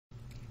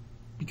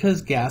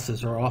Because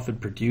gases are often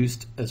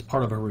produced as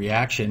part of a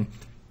reaction,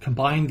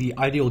 combine the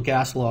ideal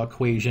gas law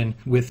equation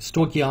with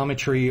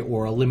stoichiometry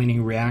or a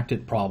limiting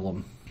reactant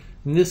problem.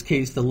 In this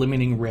case, the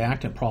limiting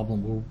reactant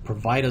problem will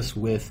provide us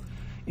with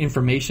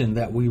information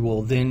that we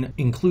will then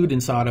include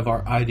inside of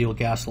our ideal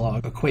gas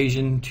law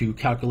equation to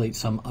calculate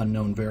some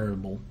unknown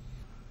variable.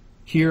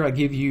 Here I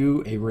give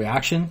you a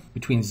reaction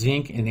between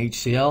zinc and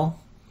HCl.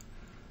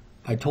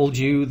 I told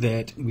you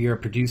that we are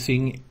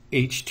producing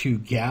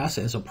H2 gas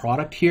as a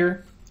product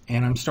here,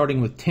 and I'm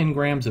starting with 10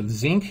 grams of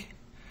zinc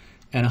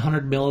and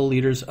 100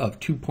 milliliters of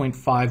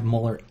 2.5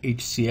 molar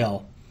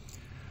HCl.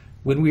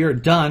 When we are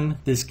done,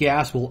 this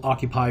gas will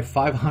occupy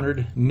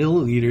 500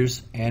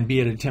 milliliters and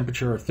be at a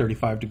temperature of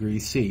 35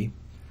 degrees C.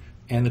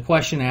 And the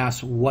question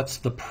asks, what's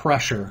the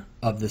pressure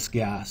of this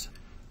gas?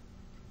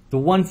 The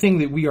one thing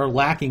that we are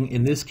lacking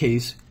in this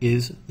case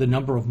is the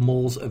number of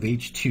moles of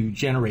H2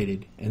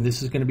 generated, and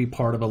this is going to be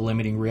part of a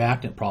limiting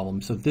reactant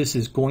problem. So this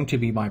is going to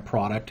be my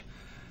product.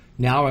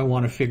 Now I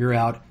want to figure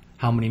out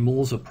how many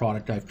moles of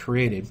product I've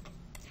created.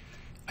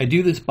 I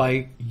do this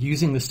by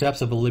using the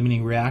steps of a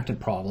limiting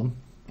reactant problem,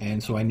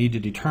 and so I need to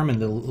determine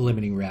the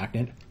limiting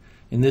reactant.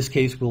 In this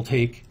case, we'll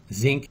take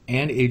zinc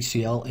and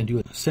HCl and do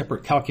a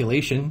separate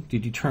calculation to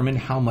determine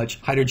how much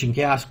hydrogen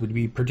gas would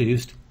be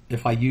produced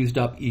if I used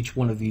up each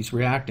one of these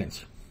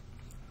reactants.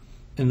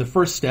 In the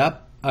first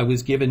step, I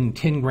was given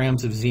 10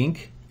 grams of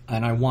zinc,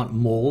 and I want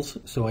moles,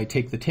 so I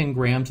take the 10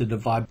 grams and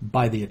divide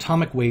by the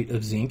atomic weight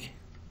of zinc.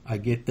 I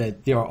get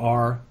that there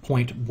are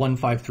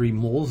 0.153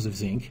 moles of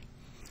zinc.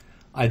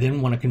 I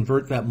then want to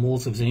convert that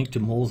moles of zinc to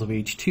moles of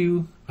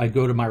H2. I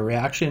go to my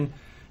reaction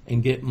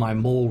and get my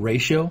mole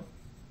ratio.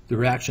 The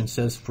reaction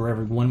says for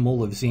every 1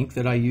 mole of zinc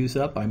that I use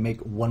up, I make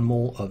 1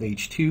 mole of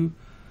H2.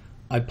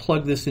 I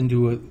plug this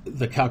into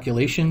the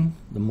calculation,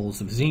 the moles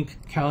of zinc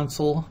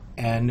cancel,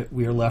 and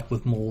we are left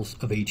with moles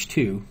of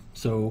H2.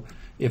 So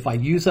if I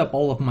use up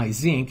all of my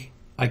zinc,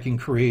 I can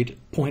create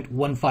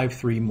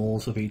 0.153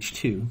 moles of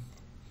H2.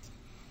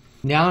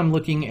 Now I'm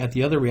looking at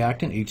the other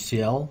reactant,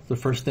 HCl. The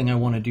first thing I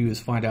want to do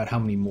is find out how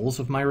many moles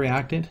of my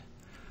reactant.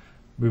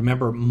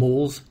 Remember,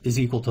 moles is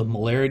equal to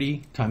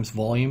molarity times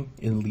volume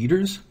in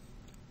liters.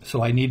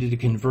 So I needed to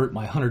convert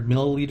my 100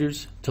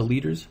 milliliters to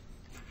liters.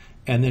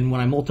 And then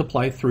when I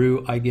multiply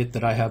through, I get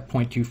that I have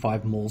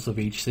 0.25 moles of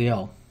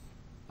HCl.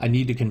 I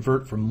need to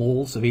convert from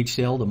moles of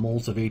HCl to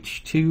moles of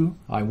H2.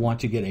 I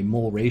want to get a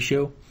mole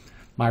ratio.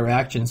 My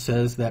reaction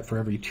says that for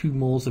every 2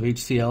 moles of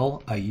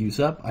HCl I use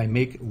up, I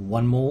make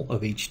 1 mole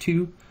of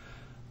H2.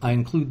 I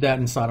include that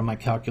inside of my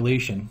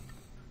calculation.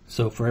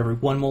 So for every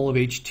 1 mole of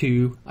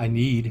H2, I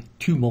need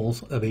 2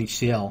 moles of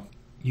HCl.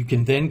 You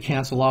can then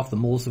cancel off the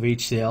moles of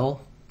HCl.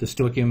 The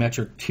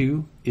stoichiometric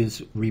 2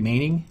 is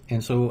remaining,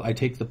 and so I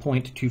take the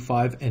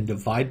 0.25 and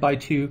divide by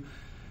 2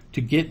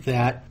 to get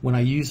that when I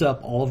use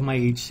up all of my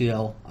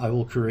HCl, I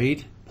will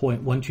create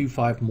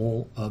 0.125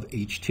 mole of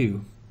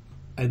H2.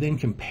 I then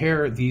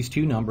compare these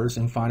two numbers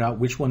and find out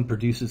which one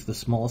produces the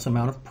smallest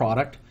amount of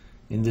product.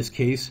 In this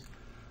case,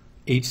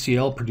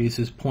 HCl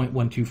produces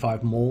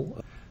 0.125 mole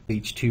of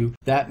H2.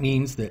 That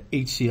means that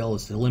HCl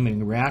is the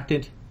limiting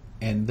reactant,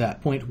 and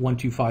that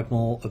 0.125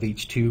 mole of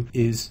H2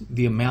 is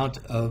the amount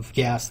of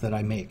gas that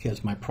I make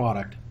as my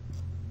product.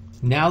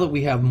 Now that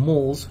we have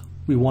moles,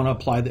 we want to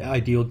apply the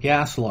ideal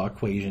gas law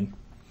equation.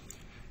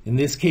 In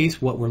this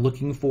case, what we're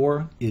looking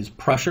for is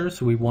pressure,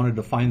 so we wanted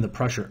to find the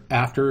pressure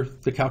after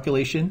the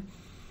calculation.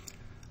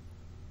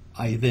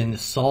 I then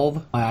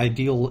solve my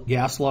ideal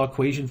gas law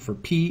equation for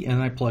P,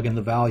 and I plug in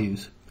the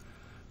values.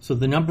 So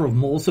the number of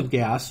moles of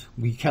gas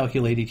we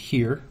calculated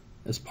here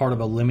as part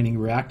of a limiting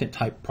reactant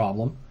type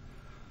problem.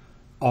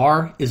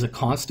 R is a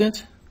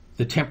constant.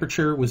 The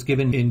temperature was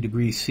given in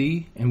degrees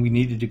C, and we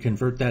needed to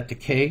convert that to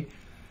K.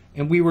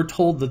 And we were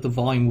told that the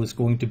volume was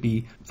going to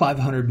be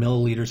 500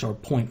 milliliters or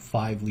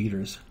 0.5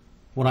 liters.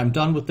 When I'm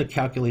done with the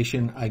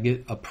calculation, I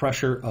get a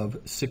pressure of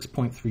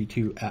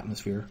 6.32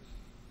 atmosphere.